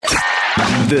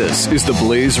This is the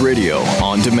Blaze Radio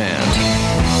on demand.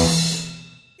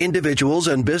 Individuals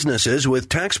and businesses with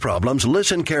tax problems,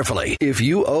 listen carefully. If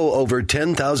you owe over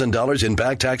 $10,000 in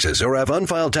back taxes or have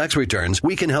unfiled tax returns,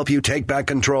 we can help you take back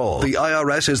control. The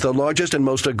IRS is the largest and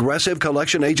most aggressive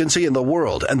collection agency in the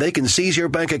world, and they can seize your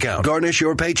bank account, garnish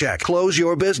your paycheck, close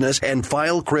your business, and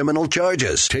file criminal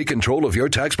charges. Take control of your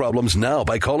tax problems now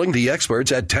by calling the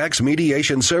experts at Tax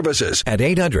Mediation Services at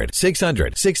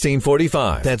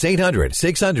 800-600-1645. That's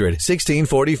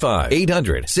 800-600-1645.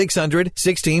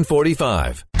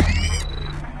 800-600-1645.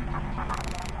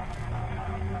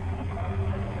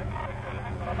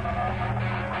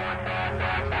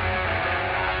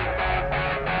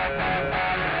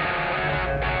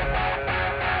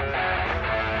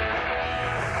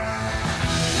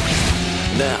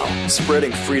 Now,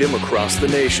 spreading freedom across the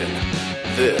nation.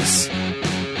 This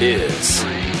is 3,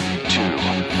 2, 1.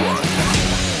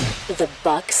 The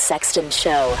Buck Sexton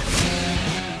Show.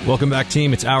 Welcome back,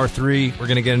 team. It's hour 3. We're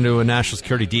going to get into a national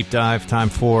security deep dive. Time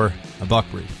for a Buck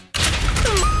Brief.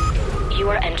 You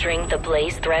are entering the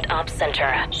Blaze Threat Ops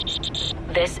Center.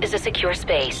 This is a secure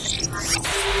space.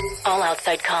 All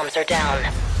outside comms are down.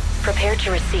 Prepare to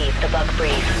receive the Buck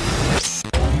Brief.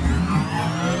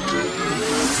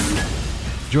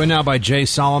 Joined now by Jay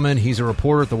Solomon. He's a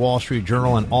reporter at the Wall Street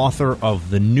Journal and author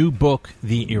of the new book,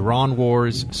 The Iran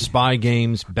Wars, Spy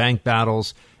Games, Bank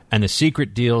Battles, and the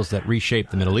Secret Deals That Reshaped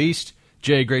the Middle East.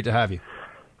 Jay, great to have you.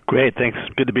 Great, thanks.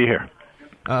 Good to be here.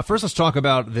 First, let's talk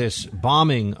about this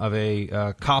bombing of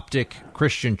a Coptic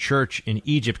Christian church in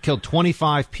Egypt. Killed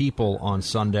 25 people on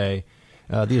Sunday.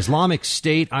 The Islamic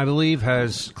State, I believe,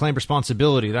 has claimed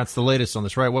responsibility. That's the latest on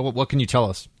this, right? What can you tell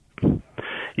us?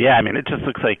 Yeah, I mean, it just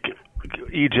looks like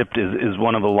Egypt is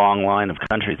one of a long line of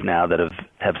countries now that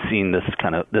have seen this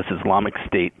Islamic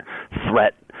State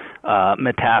threat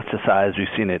metastasize. We've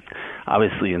seen it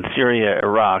obviously in Syria,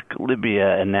 Iraq,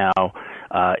 Libya, and now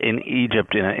in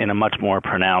Egypt in a much more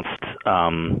pronounced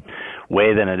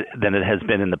way than it has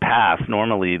been in the past.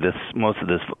 Normally, most of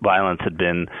this violence had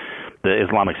been, the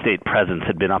Islamic State presence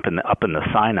had been up in the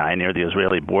Sinai near the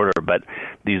Israeli border, but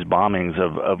these bombings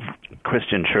of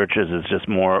Christian churches is just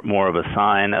more of a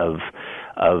sign of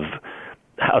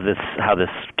how this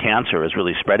cancer is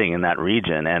really spreading in that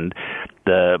region. And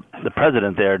the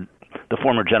president there, the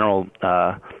former General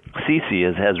Sisi,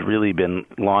 has really been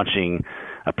launching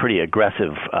a pretty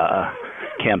aggressive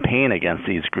campaign against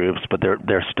these groups, but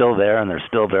they're still there and they're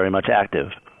still very much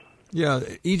active. Yeah,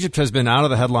 Egypt has been out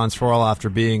of the headlines for a while after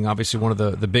being obviously one of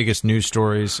the biggest news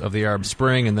stories of the Arab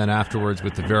Spring, and then afterwards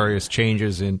with the various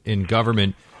changes in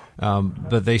government.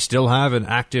 But they still have an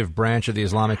active branch of the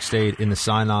Islamic State in the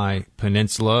Sinai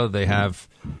Peninsula. They have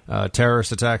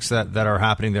terrorist attacks that are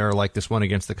happening there, like this one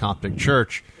against the Coptic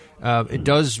Church. It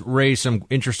does raise some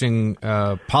interesting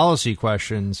policy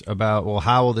questions about, well,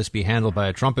 how will this be handled by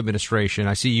a Trump administration?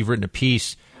 I see you've written a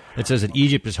piece that says that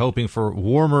Egypt is hoping for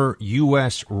warmer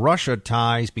U.S.-Russia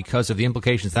ties because of the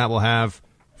implications that will have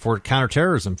for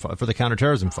counterterrorism, for the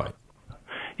counterterrorism fight.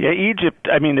 Yeah, Egypt,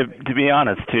 I mean, to be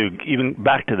honest, too, even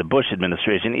back to the Bush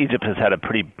administration, Egypt has had a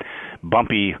pretty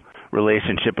bumpy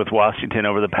relationship with Washington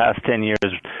over the past 10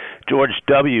 years. George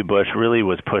W. Bush really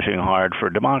was pushing hard for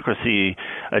democracy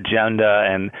agenda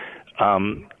and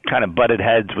kind of butted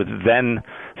heads with then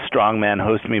strongman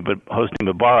Hosni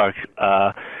Mubarak.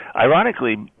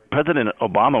 Ironically, President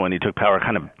Obama, when he took power,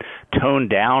 kind of toned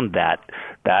down that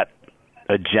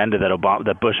agenda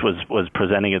that Bush was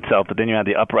presenting itself. But then you had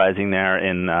the uprising there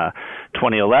in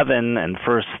 2011, and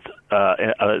first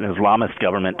an Islamist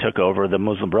government took over, the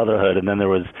Muslim Brotherhood, and then there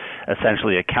was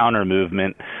essentially a counter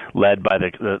movement led by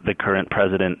the current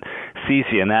President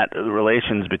Sisi, and that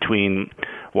relations between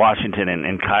Washington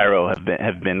and Cairo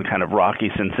have been kind of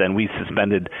rocky since then.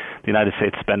 The United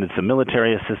States suspended some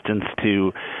military assistance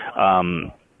to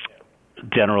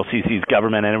General Sisi's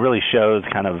government, and it really shows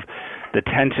kind of the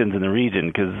tensions in the region,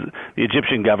 because the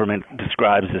Egyptian government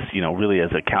describes this, really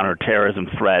as a counterterrorism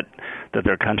threat, that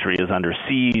their country is under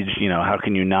siege. How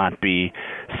can you not be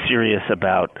serious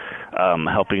about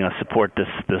helping us support this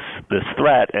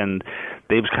threat? And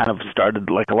they've kind of started,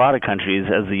 like a lot of countries,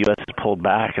 as the U.S. has pulled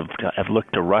back, have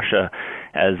looked to Russia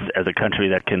as a country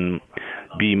that can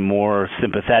be more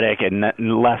sympathetic and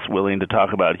less willing to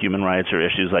talk about human rights or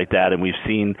issues like that. And we've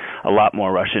seen a lot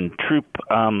more Russian troop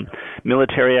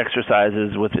military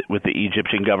exercises with the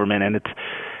Egyptian government. And it's,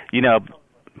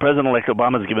 President-elect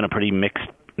Obama has given a pretty mixed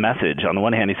message. On the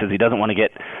one hand, he says he doesn't want to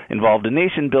get involved in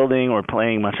nation building or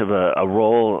playing much of a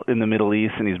role in the Middle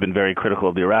East, and he's been very critical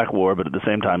of the Iraq War. But at the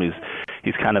same time,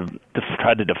 he's kind of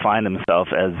tried to define himself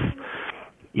as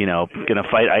going to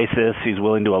fight ISIS. He's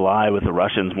willing to ally with the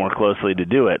Russians more closely to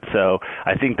do it. So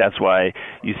I think that's why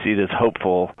you see this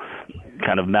hopeful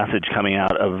kind of message coming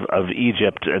out of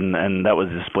Egypt, and that was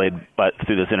displayed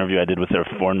through this interview I did with their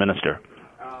foreign minister.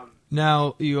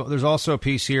 Now, there's also a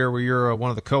piece here where you're one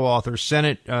of the co-authors.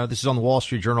 Senate, this is on the Wall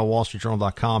Street Journal,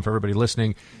 wallstreetjournal.com for everybody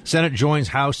listening. Senate joins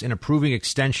House in approving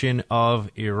extension of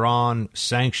Iran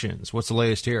sanctions. What's the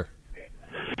latest here?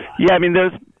 Yeah, I mean,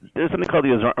 there's something called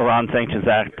the Iran Sanctions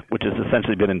Act, which has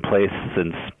essentially been in place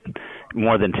since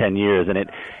more than 10 years, and it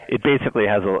basically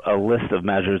has a list of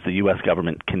measures the U.S.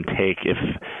 government can take if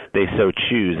they so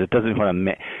choose. It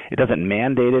doesn't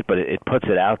mandate it, but it puts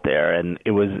it out there, and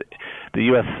it was the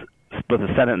U.S. Both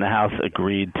the Senate and the House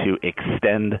agreed to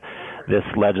extend this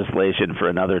legislation for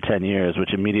another 10 years,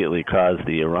 which immediately caused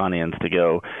the Iranians to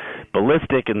go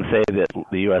ballistic and say that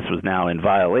the U.S. was now in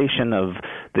violation of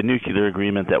the nuclear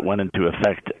agreement that went into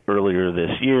effect earlier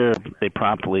this year. They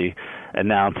promptly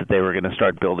announced that they were going to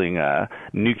start building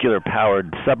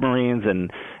nuclear-powered submarines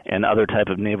and other type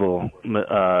of naval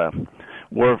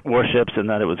warships, and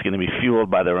that it was going to be fueled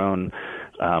by their own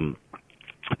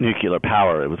nuclear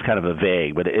power. It was kind of a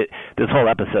vague, but this whole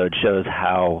episode shows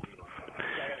how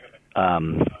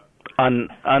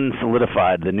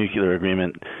unsolidified the nuclear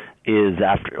agreement is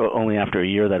only after a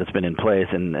year that it's been in place,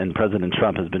 and President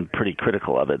Trump has been pretty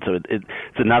critical of it. So it's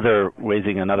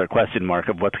raising another question mark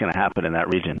of what's going to happen in that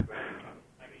region.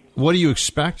 What do you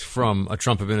expect from a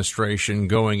Trump administration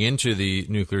going into the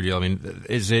nuclear deal? I mean,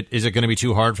 is it going to be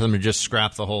too hard for them to just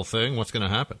scrap the whole thing? What's going to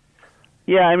happen?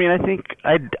 Yeah, I mean, I think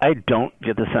I don't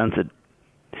get the sense that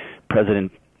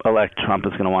President-elect Trump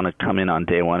is going to want to come in on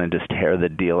day one and just tear the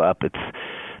deal up.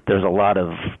 There's a lot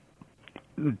of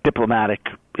diplomatic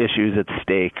issues at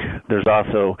stake. There's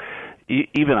also,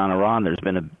 even on Iran, there's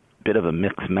been a bit of a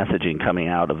mixed messaging coming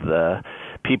out of the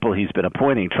people he's been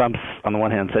appointing. Trump's, on the one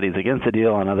hand, said he's against the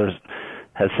deal, and others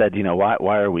has said,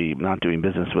 why are we not doing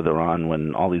business with Iran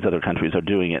when all these other countries are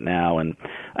doing it now? And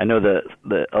I know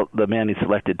the man he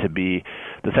selected to be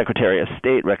the Secretary of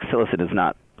State, Rex Tillerson, is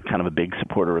not kind of a big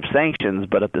supporter of sanctions,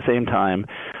 but at the same time,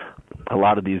 a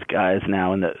lot of these guys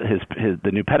now, and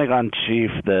the new Pentagon chief,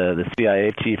 the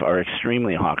CIA chief, are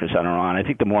extremely hawkish on Iran. I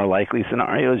think the more likely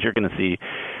scenario is you're going to see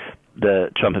the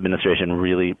Trump administration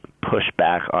really push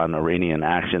back on Iranian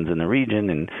actions in the region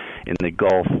and in the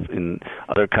Gulf, in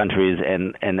other countries,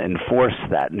 and enforce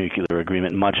that nuclear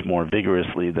agreement much more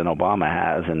vigorously than Obama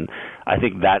has. And I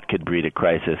think that could breed a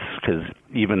crisis, because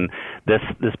even this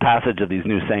passage of these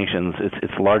new sanctions,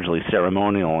 it's largely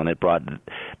ceremonial, and it brought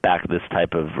back this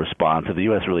type of response. If the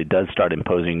U.S. really does start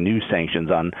imposing new sanctions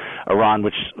on Iran,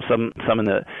 which some in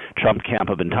the Trump camp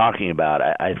have been talking about,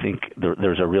 I think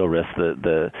there's a real risk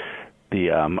that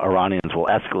the Iranians will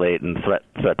escalate and threat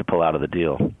to pull out of the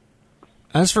deal.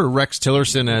 As for Rex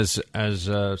Tillerson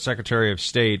as Secretary of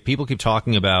State, people keep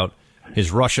talking about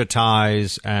his Russia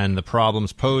ties and the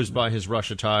problems posed by his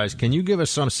Russia ties. Can you give us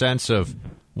some sense of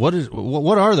what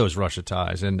are those Russia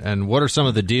ties, and what are some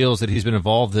of the deals that he's been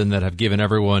involved in that have given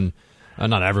everyone,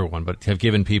 not everyone, but have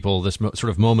given people this sort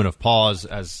of moment of pause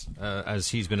as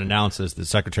he's been announced as the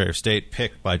Secretary of State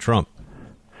picked by Trump?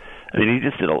 I mean, he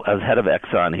just did, as head of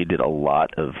Exxon, he did a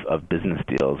lot of business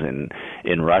deals in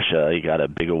Russia. He got a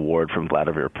big award from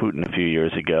Vladimir Putin a few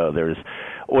years ago. There's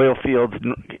oil fields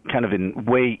kind of in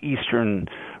way eastern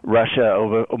Russia,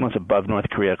 almost above North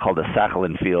Korea, called the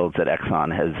Sakhalin fields that Exxon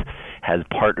has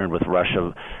partnered with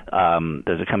Russia.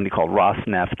 There's a company called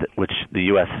Rosneft, which the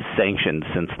U.S. has sanctioned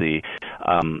since the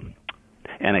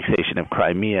annexation of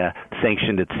Crimea,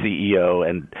 sanctioned its CEO,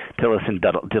 and Tillerson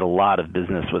did a lot of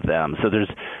business with them. So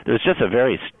there's just a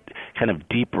very kind of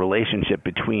deep relationship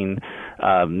between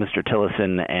Mr.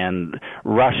 Tillerson and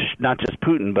Russia, not just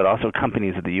Putin, but also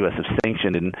companies that the U.S. have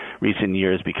sanctioned in recent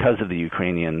years because of the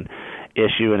Ukrainian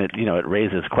issue, and it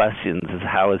raises questions: is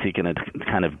how is he going to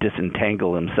kind of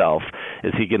disentangle himself?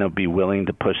 Is he going to be willing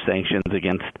to push sanctions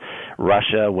against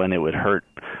Russia when it would hurt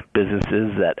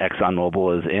businesses that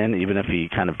ExxonMobil is in, even if he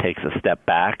kind of takes a step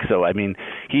back? So I mean,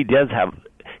 he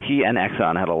and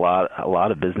Exxon had a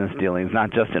lot of business dealings,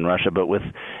 not just in Russia, but with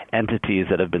entities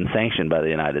that have been sanctioned by the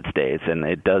United States. And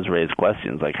it does raise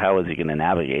questions like, how is he going to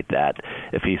navigate that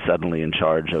if he's suddenly in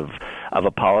charge of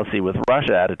a policy with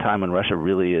Russia at a time when Russia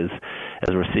really is,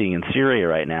 as we're seeing in Syria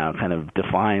right now, kind of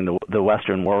defying the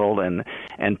Western world and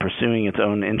pursuing its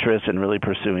own interests and really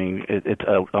pursuing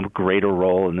a greater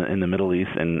role in the Middle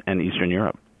East and Eastern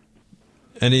Europe.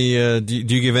 Do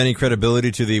you give any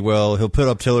credibility to he'll put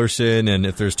up Tillerson, and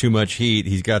if there's too much heat,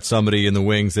 he's got somebody in the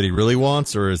wings that he really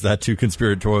wants, or is that too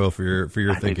conspiratorial for your thinking?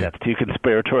 I think that's too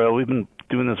conspiratorial. We've been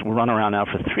doing this run around now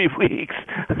for 3 weeks.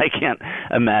 I can't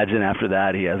imagine after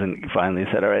that he hasn't finally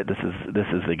said, all right, this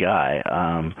is the guy.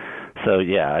 So,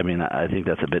 yeah, I mean, I think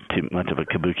that's a bit too much of a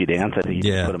kabuki dance. I think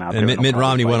you put him out there. And Mitt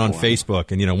Romney went on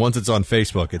Facebook, and once it's on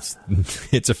Facebook,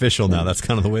 it's official now. That's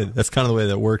kind of the way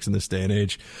that works in this day and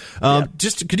age.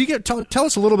 Just could you tell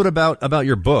us a little bit about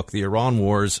your book, The Iran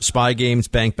Wars: Spy Games,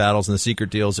 Bank Battles, and the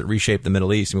Secret Deals That Reshaped the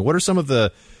Middle East? I mean, what are some of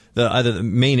the either the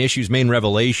main issues, main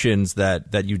revelations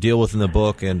that you deal with in the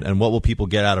book, and what will people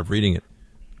get out of reading it?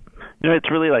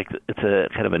 It's really it's a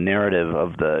kind of a narrative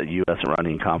of the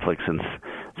U.S.-Iranian conflict since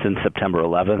September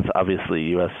 11th. Obviously,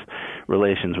 U.S.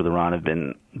 relations with Iran have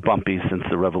been bumpy since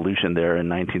the revolution there in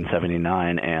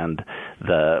 1979 and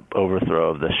the overthrow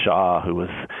of the Shah, who was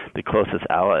the closest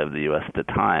ally of the U.S. at the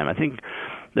time. I think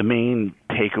the main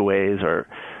takeaways are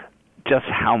just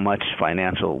how much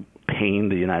financial pain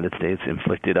the United States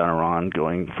inflicted on Iran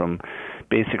going from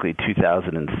basically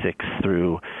 2006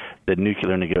 through the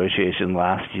nuclear negotiation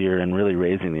last year, and really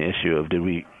raising the issue of, did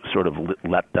we sort of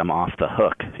let them off the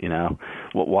hook?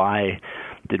 Why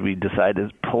did we decide to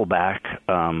pull back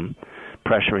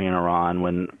pressuring Iran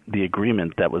when the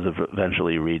agreement that was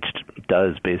eventually reached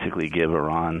does basically give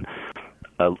Iran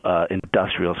a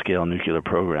industrial scale nuclear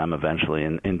program eventually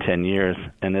in 10 years?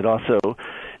 And it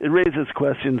raises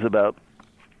questions about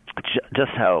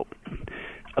just how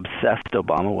obsessed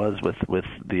Obama was with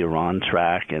the Iran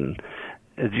track. And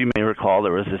as you may recall,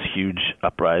 there was this huge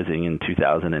uprising in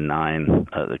 2009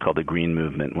 called the Green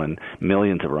Movement, when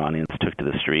millions of Iranians took to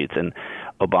the streets. And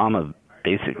Obama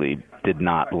basically did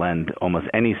not lend almost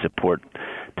any support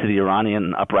to the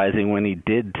Iranian uprising when he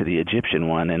did to the Egyptian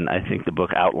one. And I think the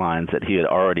book outlines that he had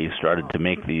already started to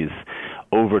make these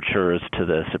overtures to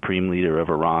the supreme leader of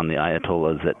Iran, the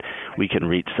Ayatollahs, that we can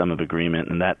reach some of agreement,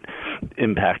 and that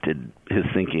impacted his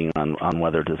thinking on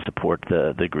whether to support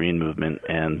the Green Movement.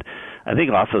 And I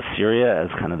think also Syria as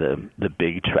kind of the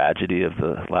big tragedy of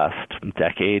the last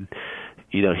decade.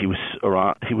 He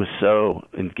was so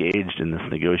engaged in this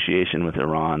negotiation with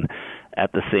Iran.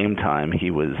 At the same time,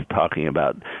 he was talking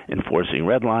about enforcing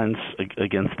red lines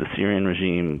against the Syrian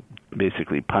regime,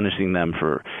 basically punishing them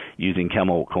for using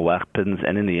chemical weapons.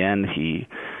 And in the end, he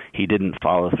didn't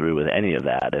follow through with any of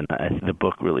that. And the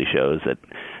book really shows that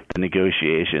the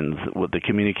negotiations, with the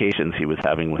communications he was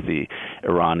having with the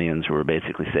Iranians, who were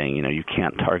basically saying, you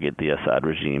can't target the Assad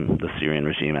regime, the Syrian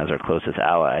regime, as our closest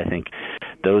ally. I think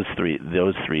those three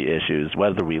issues,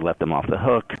 whether we let them off the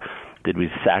hook, did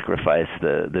we sacrifice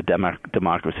the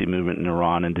democracy movement in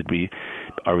Iran, and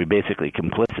are we basically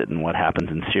complicit in what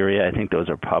happens in Syria? I think those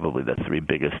are probably the three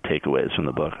biggest takeaways from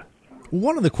the book.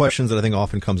 One of the questions that I think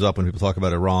often comes up when people talk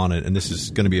about Iran, and this is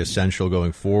going to be essential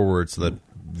going forward so that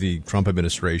the Trump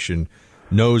administration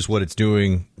knows what it's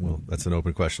doing. Well, that's an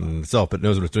open question in itself, but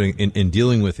knows what it's doing in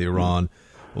dealing with Iran.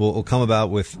 Will come about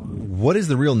with what is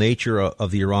the real nature of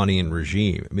the Iranian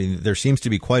regime? I mean, there seems to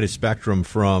be quite a spectrum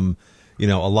from a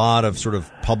lot of sort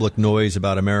of public noise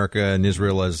about America and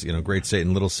Israel as, great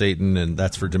Satan, little Satan, and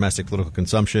that's for domestic political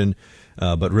consumption.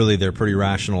 But really, they're pretty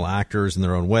rational actors in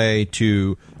their own way.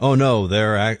 To, oh no,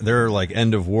 they're like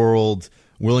end of world,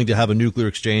 willing to have a nuclear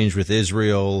exchange with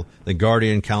Israel. The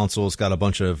Guardian Council's got a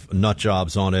bunch of nut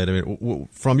jobs on it. I mean,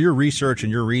 from your research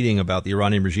and your reading about the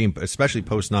Iranian regime, especially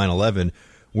post 9/11,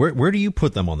 where do you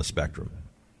put them on the spectrum?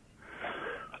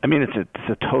 I mean, it's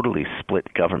a totally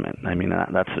split government. I mean,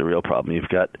 that's the real problem. You've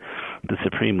got the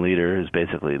supreme leader, who's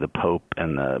basically the Pope,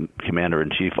 and the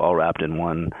commander-in-chief all wrapped in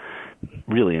one,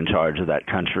 really in charge of that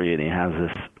country, and he has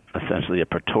this essentially a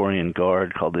Praetorian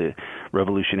Guard called the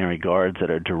Revolutionary Guards that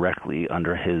are directly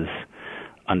under his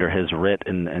writ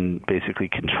and basically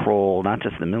control not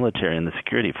just the military and the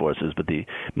security forces, but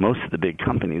most of the big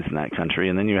companies in that country.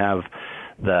 And then you have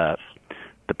the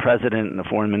president and the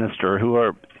foreign minister, who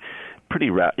are pretty,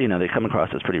 they come across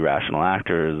as pretty rational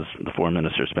actors. The foreign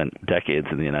minister spent decades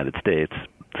in the United States,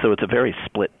 so it's a very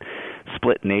split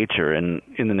nature. And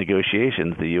in the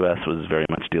negotiations, the U.S. was very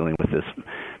much dealing with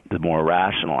the more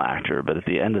rational actor. But at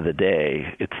the end of the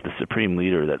day, it's the supreme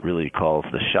leader that really calls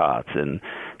the shots. And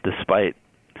despite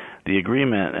the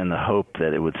agreement and the hope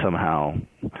that it would somehow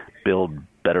build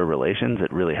better relations,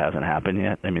 it really hasn't happened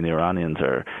yet. I mean, the Iranians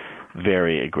are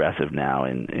very aggressive now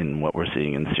in what we're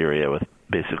seeing in Syria, with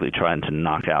basically trying to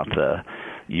knock out the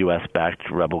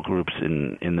U.S.-backed rebel groups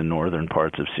in the northern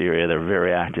parts of Syria. They're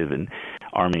very active in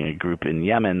arming a group in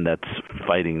Yemen that's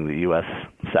fighting the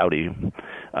U.S.-Saudi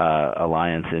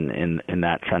alliance in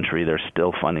that country. They're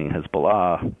still funding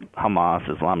Hezbollah, Hamas,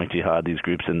 Islamic Jihad, these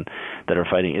groups that are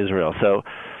fighting Israel. So,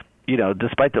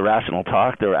 despite the rational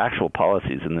talk, there are actual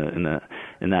policies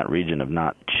in that region have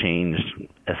not changed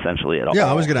essentially at all. Yeah,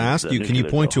 I was going to ask you, can you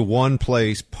point to one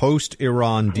place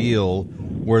post-Iran deal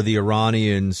where the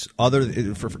Iranians,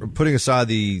 for putting aside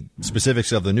the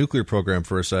specifics of the nuclear program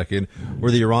for a second,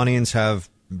 where the Iranians have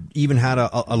even had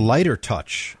a lighter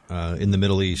touch in the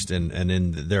Middle East and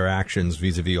in their actions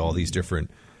vis-a-vis all these different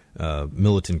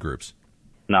militant groups?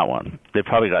 Not one. They've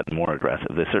probably gotten more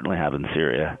aggressive. They certainly have in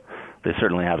Syria. They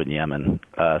certainly have in Yemen.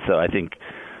 So I think,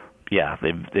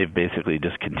 they've basically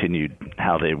just continued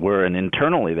how they were, and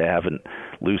internally they haven't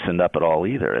loosened up at all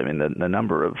either. I mean, the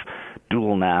number of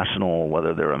dual national,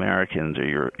 whether they're Americans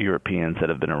or Europeans, that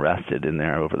have been arrested in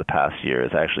there over the past year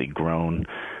has actually grown.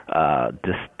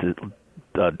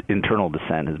 Internal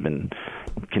dissent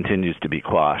continues to be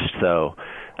quashed. So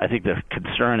I think the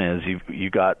concern is you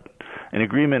got an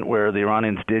agreement where the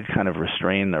Iranians did kind of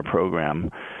restrain their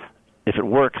program. If it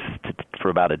works for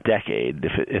about a decade,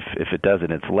 if it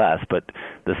doesn't, it's less. But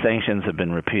the sanctions have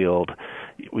been repealed.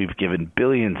 We've given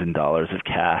billions in dollars of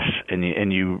cash,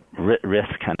 and you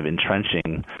risk kind of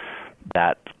entrenching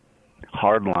that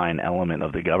hardline element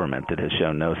of the government that has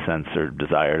shown no sense or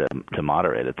desire to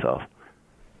moderate itself.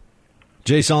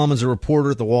 Jay Solomon's a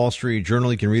reporter at the Wall Street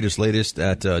Journal. You can read his latest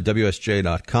at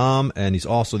WSJ.com, and he's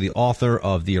also the author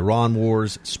of The Iran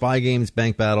Wars, Spy Games,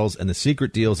 Bank Battles, and the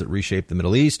Secret Deals That Reshaped the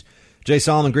Middle East. Jay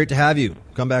Solomon, great to have you.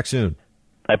 Come back soon.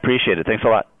 I appreciate it. Thanks a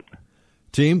lot.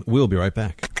 Team, we'll be right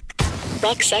back.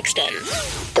 Buck Sexton,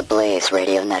 the Blaze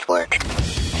Radio Network.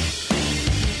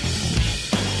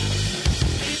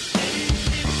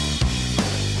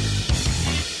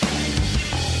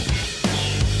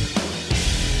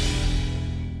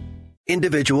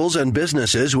 Individuals and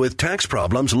businesses with tax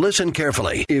problems, listen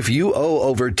carefully. If you owe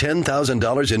over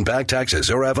 $10,000 in back taxes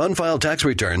or have unfiled tax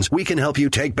returns, we can help you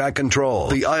take back control.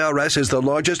 The IRS is the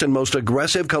largest and most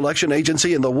aggressive collection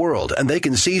agency in the world, and they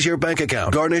can seize your bank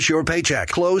account, garnish your paycheck,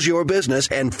 close your business,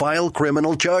 and file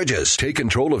criminal charges. Take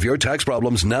control of your tax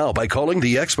problems now by calling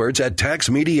the experts at Tax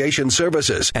Mediation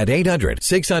Services. At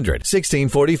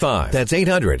 800-600-1645. That's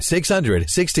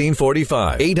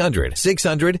 800-600-1645.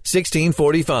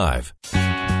 800-600-1645.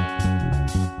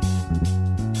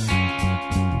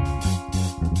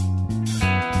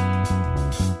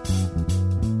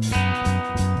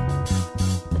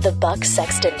 The Buck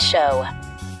Sexton Show.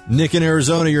 Nick in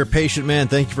Arizona, you're a patient man.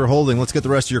 Thank you for holding. Let's get the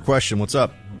rest of your question. What's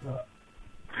up?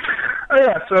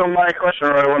 So my question,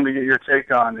 or I wanted to get your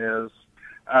take on, is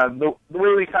the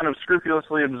way we kind of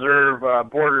scrupulously observe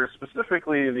borders,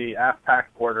 specifically the AfPak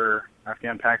border,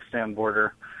 Afghan-Pakistan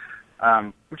border,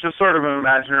 which is sort of an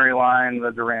imaginary line,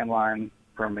 the Duran line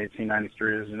from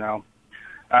 1893, as you know.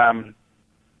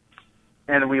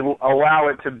 And we allow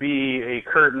it to be a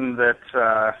curtain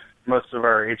that most of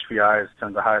our HVIs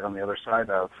tend to hide on the other side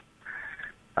of.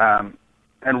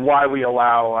 And why we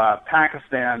allow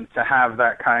Pakistan to have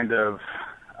that kind of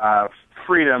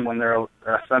freedom when they're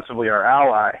ostensibly our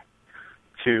ally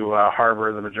to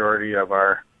harbor the majority of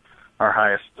our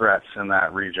highest threats in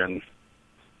that region.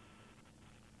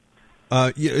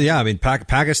 I mean,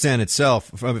 Pakistan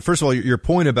itself, first of all, your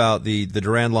point about the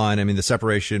Duran line, I mean, the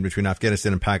separation between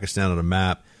Afghanistan and Pakistan on a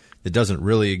map that doesn't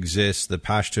really exist. The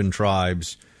Pashtun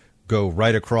tribes go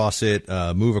right across it,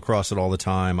 move across it all the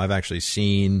time. I've actually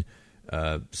seen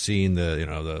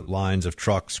the lines of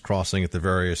trucks crossing at the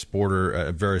various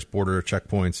border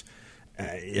checkpoints.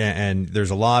 And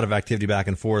there's a lot of activity back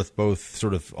and forth, both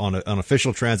sort of on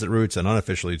official transit routes and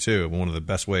unofficially too. One of the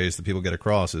best ways that people get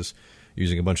across is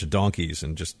using a bunch of donkeys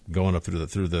and just going up through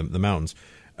the mountains.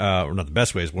 Or not the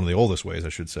best ways, one of the oldest ways, I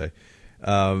should say.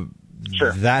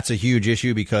 Sure. That's a huge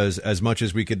issue because as much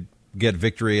as we could get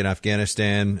victory in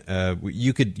Afghanistan,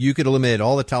 you could eliminate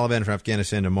all the Taliban from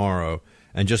Afghanistan tomorrow,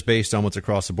 and just based on what's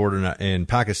across the border in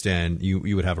Pakistan,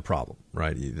 you would have a problem,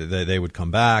 right? They would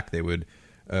come back, they would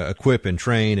equip and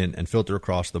train and filter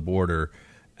across the border,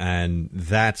 and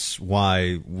that's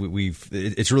why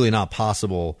it's really not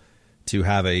possible to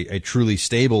have a truly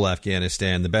stable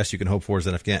Afghanistan. The best you can hope for is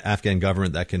an Afghan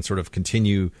government that can sort of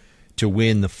continue to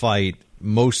win the fight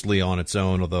mostly on its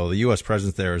own, although the U.S.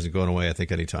 presence there isn't going away, I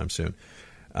think, anytime soon.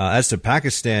 As to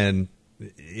Pakistan,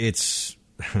 it's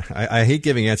I hate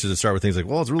giving answers that start with things like,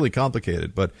 well, it's really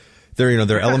complicated, but there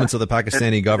are elements of the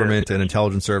Pakistani government and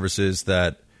intelligence services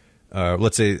that,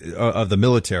 let's say, of the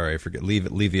military,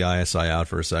 leave the ISI out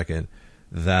for a second,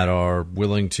 that are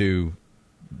willing to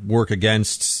work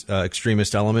against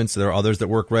extremist elements. There are others that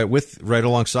work right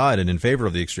alongside and in favor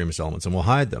of the extremist elements, and will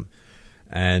hide them.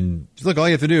 And look, all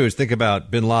you have to do is think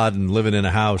about bin Laden living in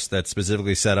a house that's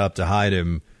specifically set up to hide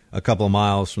him a couple of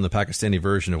miles from the Pakistani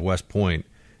version of West Point.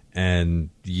 and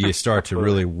you start to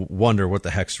really wonder what the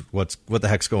heck's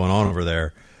going on over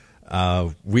there.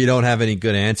 We don't have any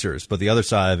good answers, but the other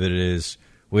side of it is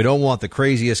we don't want the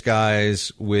craziest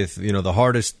guys with the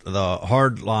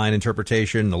hard line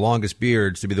interpretation, the longest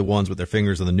beards to be the ones with their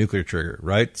fingers on the nuclear trigger,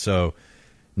 right? So,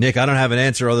 Nick, I don't have an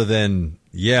answer other than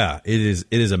it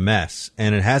is a mess,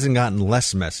 and it hasn't gotten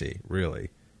less messy, really.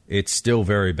 It's still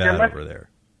very bad over there.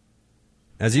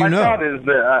 As you know. My thought is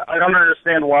that I don't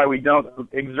understand why we don't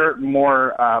exert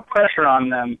more pressure on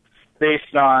them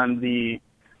based on the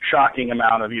shocking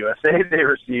amount of USA they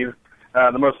receive.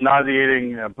 The most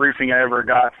nauseating briefing I ever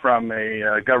got from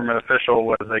a government official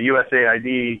was a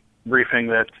USAID briefing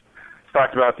that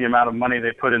talked about the amount of money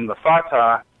they put in the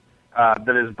Fatah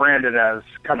that is branded as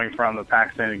coming from the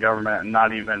Pakistani government and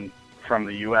not even from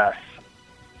the U.S.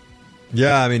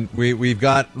 Yeah, I mean, we've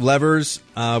got levers.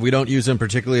 We don't use them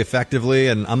particularly effectively,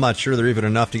 and I'm not sure they're even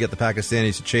enough to get the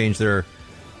Pakistanis to change their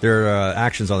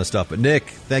actions on this stuff. But, Nick,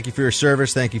 thank you for your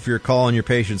service. Thank you for your call and your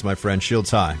patience, my friend.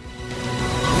 Shields high.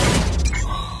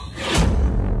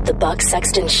 The Buck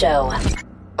Sexton Show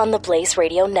on the Blaze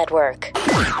Radio Network.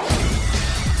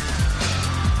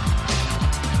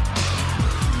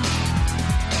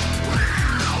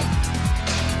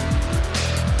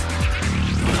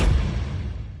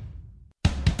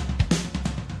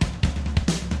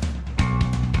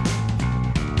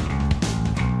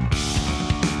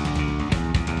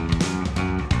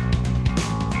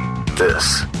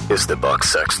 This is the Buck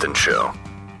Sexton Show.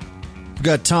 We've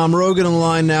got Tom Rogan on the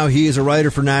line now. He is a writer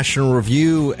for National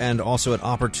Review and also at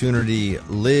Opportunity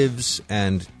Lives,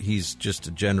 and he's just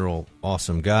a general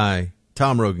awesome guy.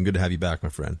 Tom Rogan, good to have you back, my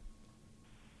friend.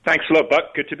 Thanks a lot,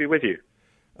 Buck. Good to be with you.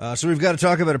 So we've got to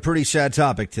talk about a pretty sad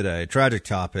topic today, a tragic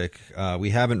topic.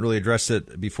 We haven't really addressed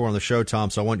it before on the show,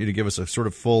 Tom, so I want you to give us a sort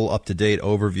of full, up-to-date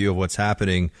overview of what's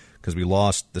happening, because we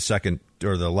lost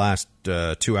the last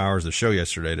 2 hours of the show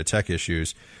yesterday to tech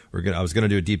issues. I was going to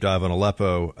do a deep dive on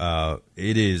Aleppo.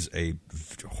 It is a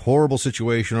horrible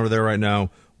situation over there right now.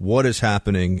 What is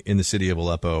happening in the city of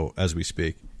Aleppo as we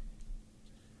speak?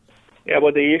 Yeah,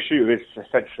 well, the issue is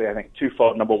essentially, I think,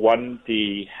 twofold. Number one,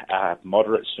 the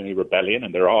moderate Sunni rebellion,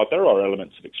 and there are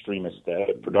elements of extremists there,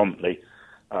 but predominantly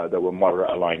there were moderate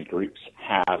aligned groups,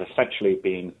 have essentially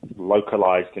been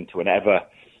localized into an ever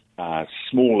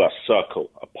smaller circle,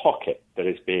 a pocket that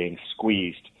is being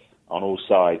squeezed on all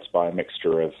sides by a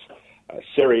mixture of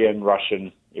Syrian,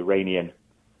 Russian, Iranian,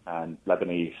 and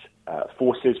Lebanese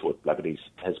forces, or Lebanese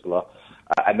Hezbollah.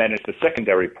 And then as the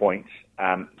secondary point,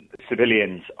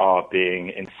 civilians are being,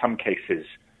 in some cases,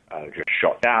 just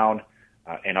shot down,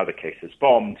 in other cases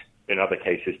bombed, in other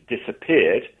cases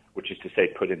disappeared, which is to say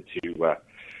put into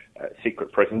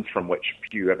secret prisons from which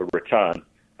few ever return,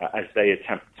 as they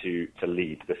attempt to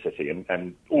leave the city.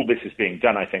 And all this is being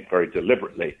done, I think, very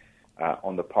deliberately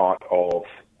on the part of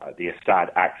the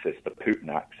Assad axis, the Putin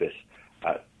axis,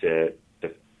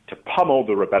 to pummel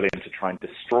the rebellion, to try and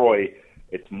destroy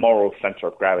its moral center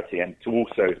of gravity, and to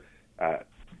also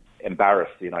embarrass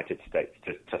the United States,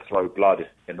 to throw blood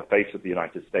in the face of the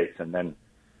United States, and then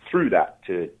through that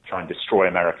to try and destroy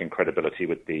American credibility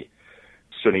with the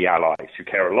Sunni allies who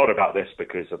care a lot about this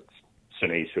because of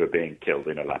Sunnis who are being killed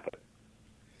in Aleppo.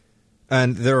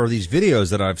 And there are these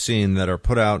videos that I've seen that are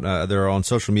put out, they're on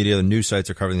social media, the news sites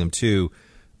are covering them too,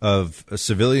 of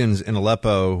civilians in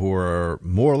Aleppo who are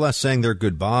more or less saying their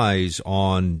goodbyes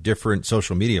on different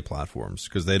social media platforms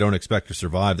because they don't expect to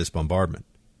survive this bombardment.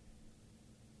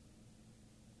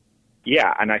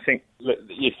 Yeah, and I think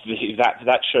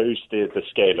that shows the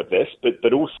scale of this,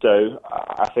 but also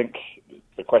I think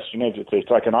the question is, it's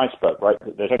like an iceberg, right?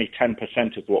 There's only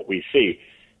 10% of what we see.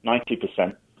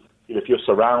 90%, if you're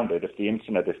surrounded, if the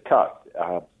internet is cut,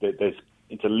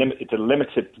 it's a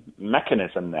limited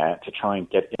mechanism there to try and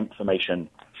get information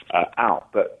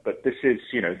out. But this is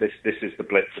this is the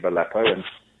Blitz of Aleppo,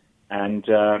 and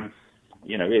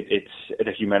it's at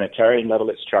a humanitarian level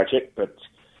it's tragic. But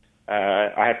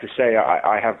I have to say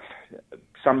I have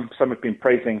some have been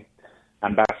praising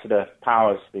Ambassador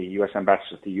Powers, the U.S.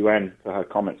 ambassador to the UN, for her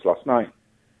comments last night.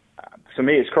 For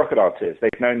me, it's crocodile tears.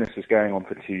 They've known this was going on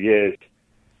for 2 years.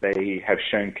 They have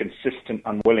shown consistent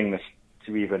unwillingness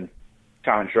to even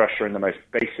challenge Russia in the most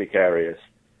basic areas.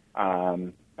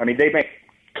 They make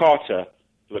Carter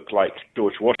look like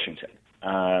George Washington.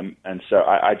 And so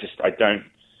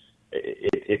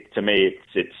to me,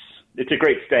 it's a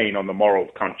great stain on the moral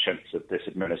conscience of this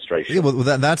administration. Yeah, well,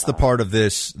 that's the part of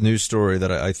this news story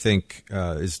that I think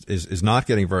is not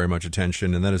getting very much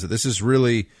attention, and that is that this is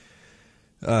really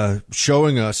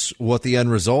showing us what the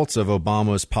end results of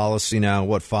Obama's policy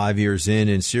now, 5 years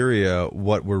in Syria,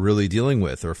 what we're really dealing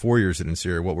with, or 4 years in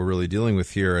Syria, what we're really dealing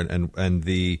with here, and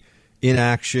the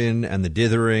inaction and the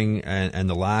dithering and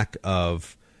the lack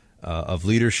of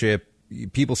leadership.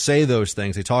 People say those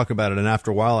things, they talk about it, and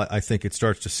after a while, I think it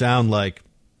starts to sound like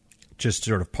just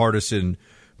sort of partisan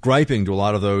griping to a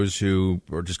lot of those who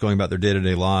are just going about their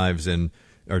day-to-day lives and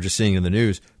are just seeing in the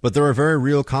news. But there are very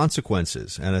real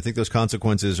consequences, and I think those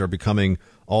consequences are becoming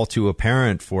all too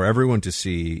apparent for everyone to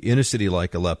see in a city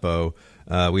like Aleppo.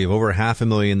 We have over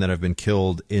 500,000 that have been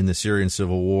killed in the Syrian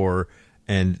civil war,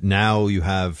 and now you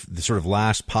have the sort of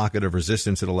last pocket of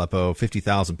resistance at Aleppo,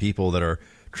 50,000 people that are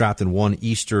trapped in one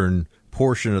eastern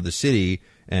portion of the city,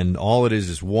 and all it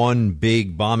is one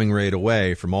big bombing raid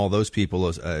away from all those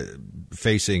people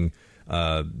facing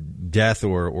death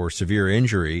or severe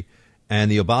injury. And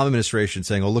the Obama administration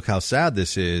saying, oh, look how sad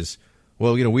this is.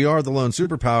 Well, we are the lone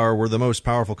superpower. We're the most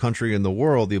powerful country in the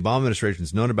world. The Obama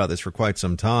administration's known about this for quite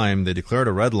some time. They declared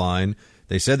a red line.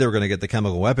 They said they were going to get the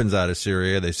chemical weapons out of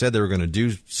Syria. They said they were going to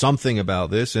do something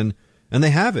about this, and they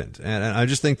haven't. And I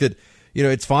just think that,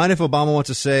 it's fine if Obama wants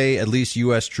to say at least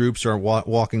U.S. troops are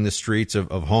walking the streets of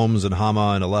Homs and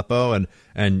Hama and Aleppo, and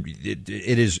it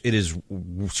is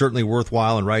certainly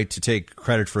worthwhile and right to take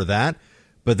credit for that.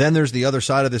 But then there's the other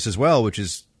side of this as well, which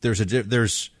is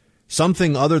there's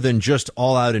something other than just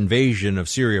all-out invasion of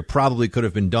Syria probably could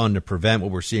have been done to prevent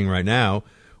what we're seeing right now,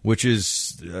 which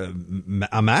is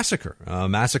a massacre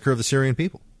of the Syrian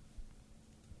people.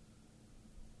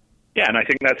 Yeah, and I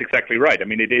think that's exactly right. I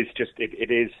mean, it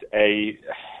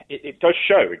does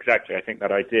show exactly, I think,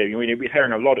 that idea. We're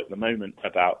hearing a lot at the moment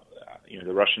about,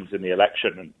 the Russians in the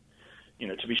election.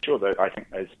 And, to be sure, that I think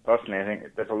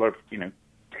there's a lot of,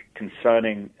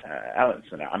 concerning elements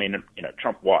in that. I mean,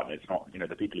 Trump won. It's not,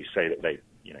 the people who say that they,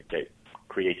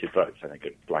 created votes, I think,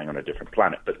 are flying on a different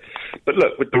planet. But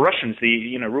look, with the Russians,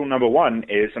 the, rule number one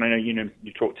is, and I know,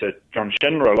 you talked to John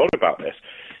Schindler a lot about this,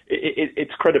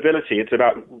 it's credibility. It's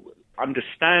about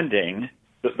understanding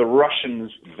that the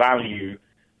Russians value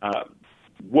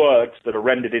words that are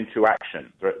rendered into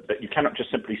action, that you cannot just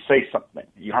simply say something.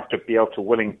 You have to be able to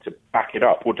willing to back it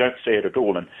up, or don't say it at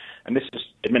all. And this is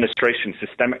administration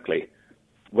systemically,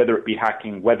 whether it be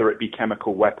hacking, whether it be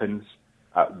chemical weapons,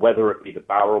 whether it be the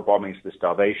barrel bombings, the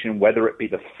starvation, whether it be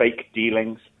the fake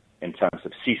dealings in terms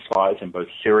of ceasefires in both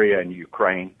Syria and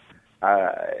Ukraine.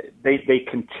 They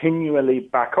continually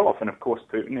back off. And of course,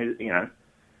 Putin is,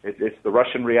 it's the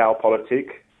Russian realpolitik,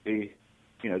 the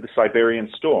Siberian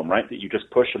storm, right? That you just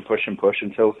push and push and push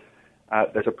until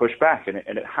there's a pushback, and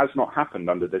it has not happened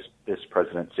under this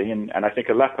presidency. And I think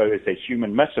Aleppo is a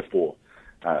human metaphor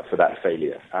for that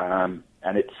failure.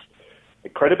 And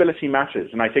credibility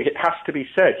matters, and I think it has to be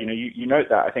said. You note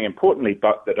that, I think, importantly,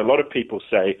 but that a lot of people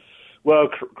say, well,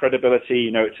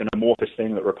 credibility, it's an amorphous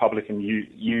thing that Republicans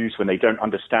use when they don't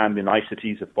understand the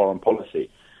niceties of foreign policy.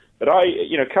 But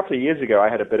a couple of years ago, I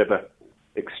had a bit of a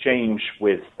exchange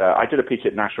with, I did a piece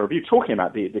at National Review talking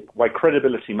about why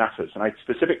credibility matters. And I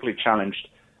specifically challenged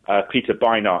Peter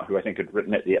Beinart, who I think had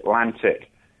written at The Atlantic.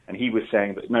 And he was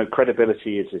saying that, no,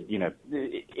 credibility is,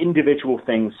 individual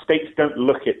things. States don't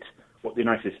look at what the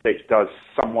United States does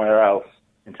somewhere else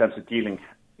in terms of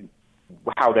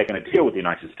how they're going to deal with the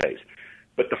United States.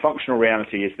 But the functional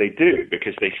reality is they do,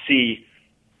 because they see,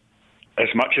 as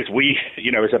much as we,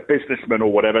 as a businessman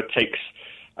or whatever, takes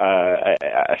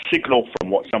a signal from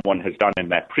what someone has done in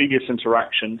their previous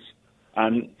interactions.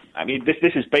 And I mean,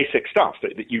 this is basic stuff,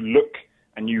 that you look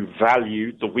and you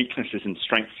value the weaknesses and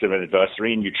strengths of an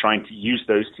adversary, and you're trying to use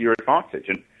those to your advantage.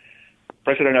 And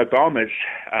President Obama's,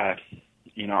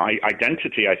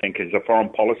 identity, I think, as a foreign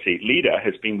policy leader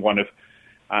has been one of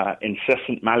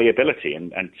incessant malleability.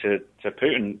 And to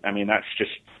Putin, I mean, that's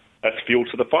fuel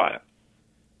to the fire.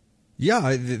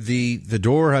 Yeah, the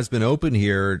door has been open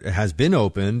here, has been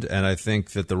opened, and I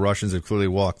think that the Russians have clearly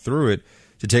walked through it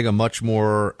to take a much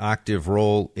more active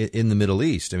role in the Middle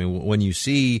East. I mean, when you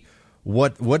see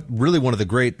what really one of the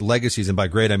great legacies, and by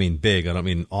great I mean big, I don't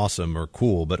mean awesome or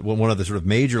cool, but one of the sort of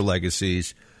major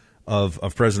legacies of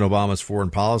President Obama's foreign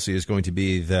policy is going to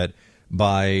be that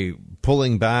by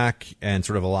pulling back and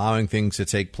sort of allowing things to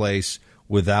take place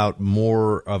without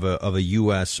more of a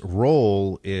U.S.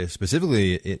 role,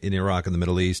 specifically in Iraq and the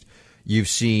Middle East, you've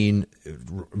seen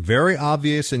very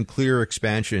obvious and clear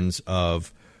expansions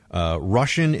of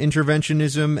Russian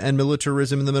interventionism and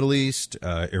militarism in the Middle East,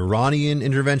 Iranian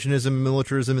interventionism and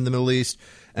militarism in the Middle East.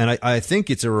 And I think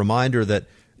it's a reminder that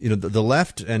the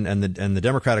left and the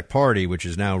Democratic Party, which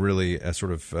is now really a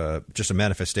sort of just a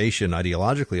manifestation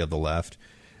ideologically of the left,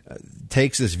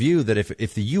 takes this view that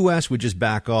if the U.S. would just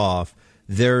back off,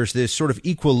 there's this sort of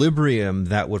equilibrium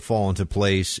that would fall into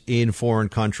place in foreign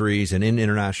countries and in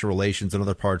international relations in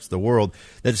other parts of the world,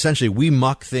 that essentially we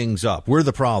muck things up. We're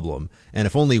the problem. And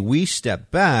if only we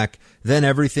step back, then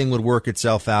everything would work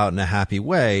itself out in a happy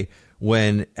way.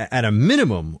 When, at a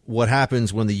minimum, what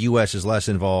happens when the U.S. is less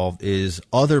involved is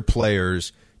other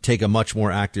players take a much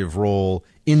more active role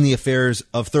in the affairs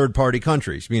of third-party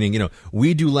countries, meaning,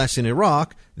 we do less in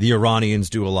Iraq, the Iranians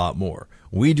do a lot more.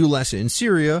 We do less in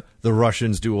Syria, the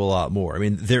Russians do a lot more. I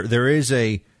mean, there is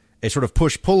a sort of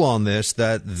push-pull on this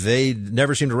that they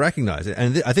never seem to recognize.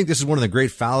 And I think this is one of the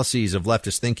great fallacies of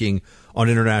leftist thinking on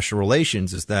international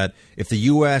relations, is that if the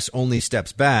U.S. only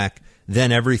steps back,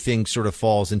 then everything sort of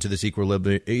falls into this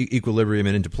equilibrium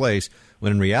and into place,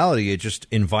 when in reality it just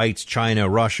invites China,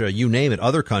 Russia, you name it,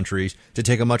 other countries to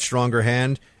take a much stronger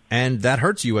hand, and that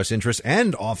hurts U.S. interests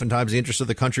and oftentimes the interests of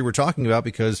the country we're talking about,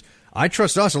 because I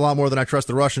trust us a lot more than I trust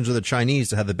the Russians or the Chinese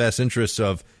to have the best interests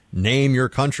of name your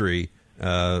country,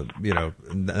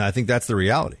 and I think that's the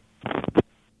reality.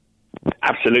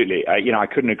 Absolutely. I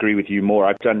couldn't agree with you more.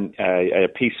 I've done a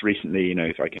piece recently,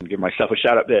 if I can give myself a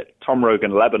shout out there, Tom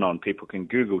Rogan, Lebanon, people can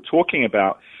Google, talking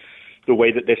about the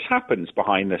way that this happens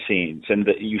behind the scenes and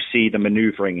that you see the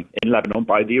maneuvering in Lebanon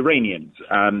by the Iranians.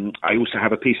 I also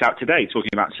have a piece out today talking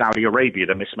about Saudi Arabia,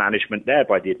 the mismanagement there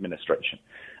by the administration.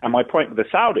 And my point with the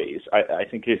Saudis, I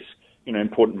think, is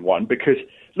important one, because,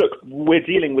 look, we're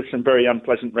dealing with some very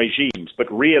unpleasant regimes, but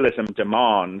realism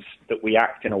demands that we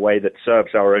act in a way that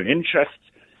serves our own interests,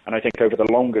 and I think over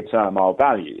the longer term, our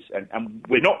values. And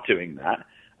we're not doing that.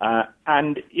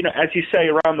 And, as you say,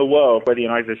 around the world where the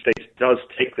United States does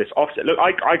take this offset. Look,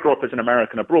 I grew up as an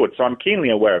American abroad, so I'm keenly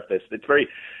aware of this. It's very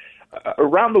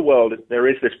around the world, there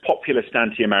is this populist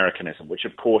anti-Americanism, which,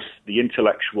 of course, the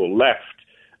intellectual left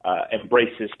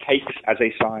embraces, takes as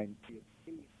a sign.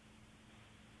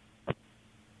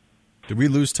 Did we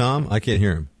lose Tom? I can't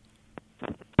hear him.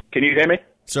 Can you hear me?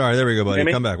 Sorry, there we go, buddy.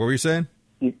 Come back. What were you saying?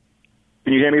 Can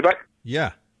you hear me back?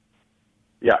 Yeah.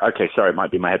 Yeah, okay, sorry, it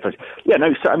might be my headphones. Yeah,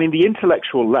 no, so, the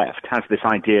intellectual left has this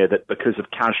idea that because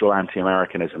of casual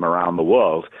anti-Americanism around the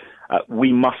world,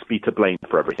 we must be to blame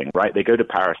for everything, right? They go to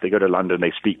Paris, they go to London,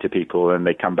 they speak to people, and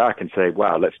they come back and say,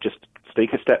 wow, let's just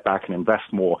take a step back and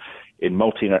invest more in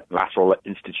multilateral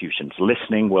institutions.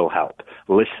 Listening will help.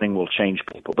 Listening will change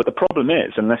people. But the problem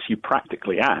is, unless you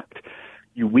practically act,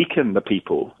 you weaken the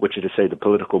people, which is to say the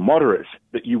political moderates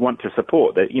that you want to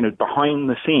support, that, behind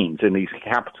the scenes in these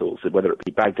capitals, whether it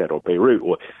be Baghdad or Beirut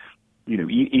or,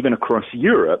 even across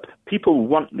Europe, people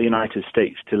want the United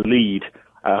States to lead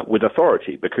with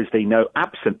authority, because they know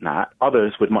absent that,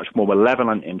 others with much more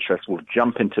malevolent interests will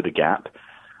jump into the gap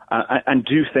and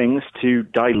do things to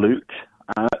dilute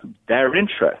their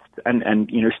interest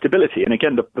and stability. And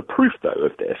again, the proof, though,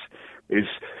 of this is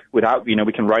without,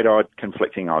 we can write our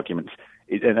conflicting arguments.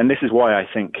 And this is why I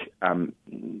think,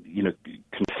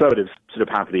 conservatives sort of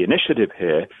have the initiative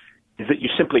here, is that you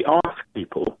simply ask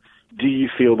people, do you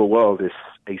feel the world is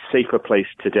a safer place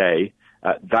today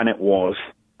than it was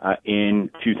in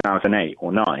 2008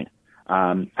 or 9?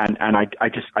 And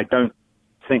I don't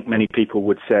think many people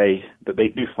would say that they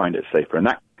do find it safer. And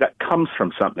that comes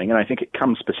from something, and I think it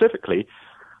comes specifically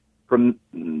from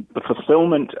the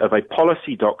fulfillment of a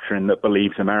policy doctrine that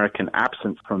believes American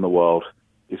absence from the world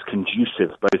is conducive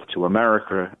both to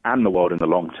America and the world in the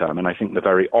long term. And I think the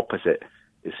very opposite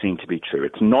is seen to be true.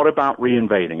 It's not about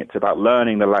reinvading. It's about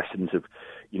learning the lessons of,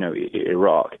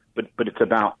 Iraq. But it's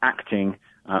about acting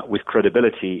with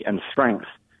credibility and strength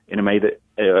in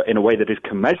a way that is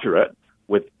commensurate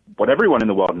with what everyone in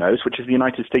the world knows, which is the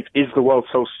United States is the world's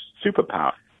sole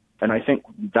superpower. And I think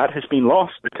that has been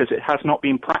lost because it has not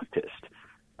been practiced.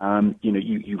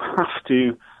 You have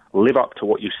to live up to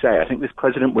what you say. I think this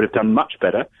president would have done much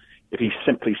better if he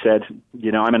simply said,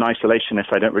 I'm an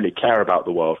isolationist, I don't really care about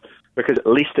the world. Because at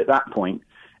least at that point,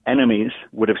 enemies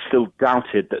would have still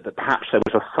doubted that perhaps there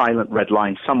was a silent red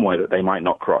line somewhere that they might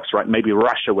not cross, right? Maybe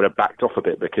Russia would have backed off a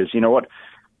bit because, you know what?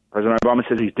 President Obama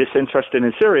says he's disinterested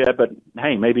in Syria, but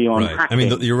hey, maybe on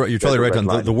hacking. You're totally right, Tom.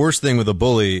 The worst thing with a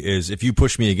bully is if you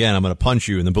push me again, I'm going to punch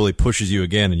you, and the bully pushes you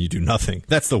again, and you do nothing.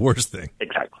 That's the worst thing.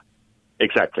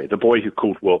 Exactly. The boy who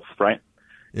called wolf, right?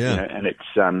 Yeah. And it's,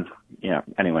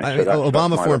 anyway.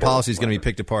 Obama foreign policy is going to be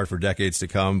picked apart for decades to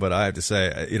come, but I have to say,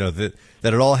 that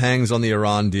it all hangs on the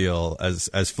Iran deal,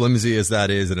 as flimsy as that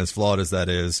is and as flawed as that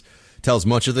is, tells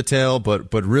much of the tale,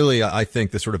 but really I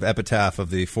think the sort of epitaph of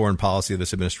the foreign policy of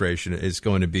this administration is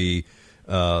going to be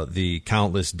the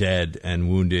countless dead and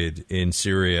wounded in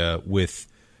Syria with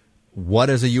what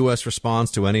is a U.S.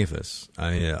 response to any of this?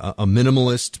 A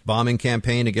minimalist bombing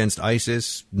campaign against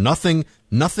ISIS? Nothing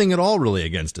at all really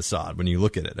against Assad when you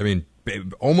look at it. I mean,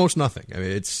 almost nothing. I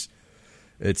mean, it's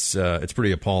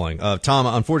pretty appalling. Tom,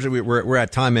 unfortunately, we're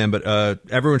at time, man, but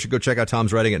everyone should go check out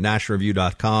Tom's writing at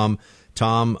nationalreview.com.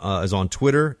 Tom is on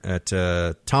Twitter at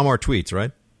Tom R. Tweets,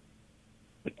 right?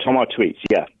 Tom R. Tweets,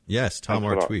 yeah. Yes, Tom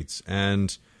R. Tweets.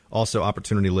 And also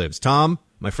Opportunity Lives. Tom,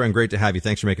 my friend, great to have you.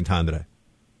 Thanks for making time today.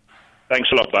 Thanks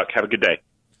a lot, Buck. Have a good day.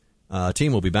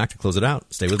 Team, we'll be back to close it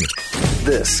out. Stay with me.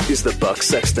 This is the Buck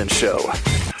Sexton Show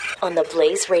on the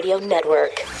Blaze Radio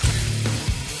Network.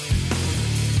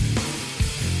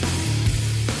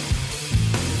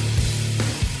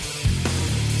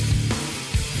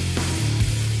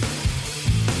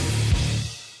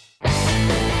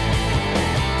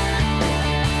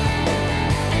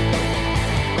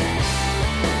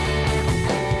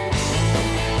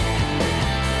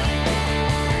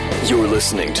 You're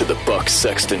listening to the Buck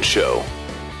Sexton Show.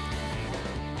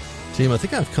 Team, I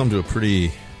think I've come to a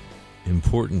pretty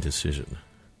important decision.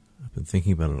 I've been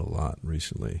thinking about it a lot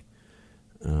recently.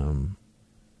 And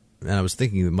I was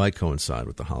thinking it might coincide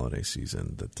with the holiday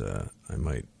season, that I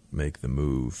might make the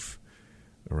move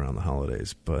around the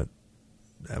holidays. But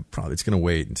probably it's going to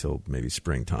wait until maybe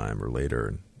springtime or later,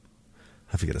 and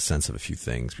have to get a sense of a few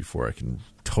things before I can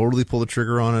totally pull the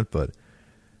trigger on it. But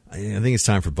I think it's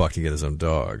time for Buck to get his own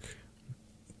dog.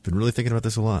 Been really thinking about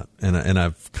this a lot, and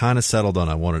I've kind of settled on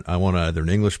I want either an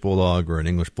English Bulldog or an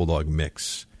English Bulldog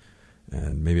mix,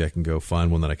 and maybe I can go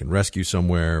find one that I can rescue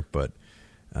somewhere, but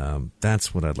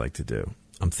that's what I'd like to do.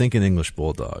 I'm thinking English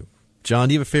Bulldog. John,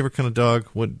 do you have a favorite kind of dog?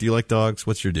 What do you like dogs?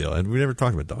 What's your deal? And we never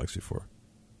talked about dogs before.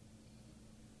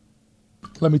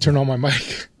 Let me turn on my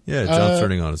mic. Yeah, John's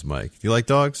turning on his mic. Do you like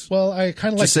dogs? Well, I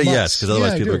kind of like just say mutts. Yes, because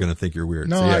otherwise people are going to think you're weird.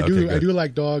 No, so, yeah, I do. Okay, I do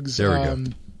like dogs. There we go.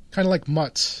 Kind of like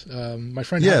mutts. My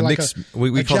friend had like mixed.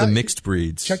 We call them mixed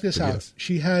breeds. Check this out. Yes.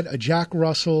 She had a Jack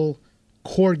Russell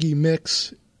Corgi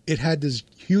mix. It had this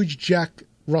huge Jack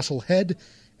Russell head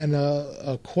and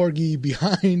a Corgi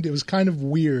behind. It was kind of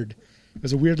weird. It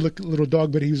was a weird little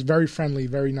dog, but he was very friendly,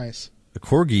 very nice. A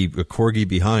corgi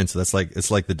behind. So it's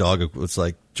like the dog. It's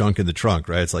like junk in the trunk,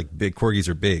 right? It's like big corgis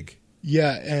are big.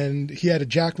 Yeah, and he had a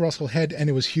Jack Russell head, and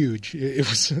it was huge. It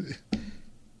was.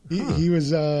 He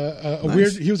was nice.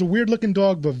 Weird. He was a weird looking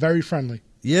dog, but very friendly.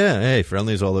 Yeah, hey,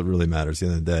 friendly is all that really matters at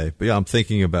the end of the day. But yeah, I'm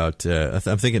thinking about.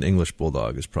 I'm thinking English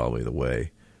Bulldog is probably the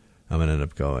way I'm going to end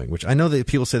up going. Which I know that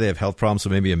people say they have health problems, so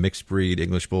maybe a mixed breed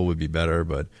English Bull would be better.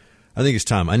 But I think it's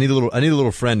time. I need a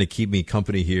little friend to keep me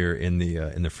company here in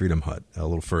the Freedom Hut. A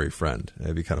little furry friend.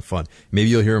 It'd be kind of fun. Maybe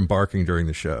you'll hear him barking during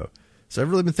the show. So I've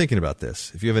really been thinking about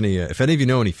this. If you have if any of you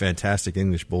know any fantastic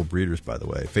English Bull breeders, by the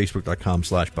way,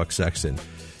 Facebook.com/Buck Sexton.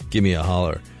 Give me a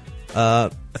holler. I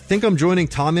think I'm joining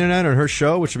Tommy tonight on her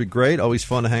show, which would be great. Always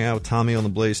fun to hang out with Tommy on the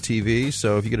Blaze TV.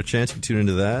 So if you get a chance, you can tune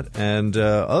into that. And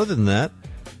other than that,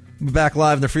 we'll be back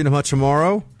live in the Freedom Hut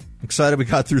tomorrow. Excited we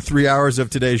got through 3 hours of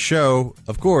today's show.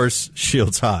 Of course,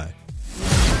 shields high.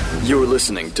 You're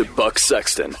listening to Buck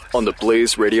Sexton on the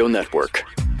Blaze Radio Network.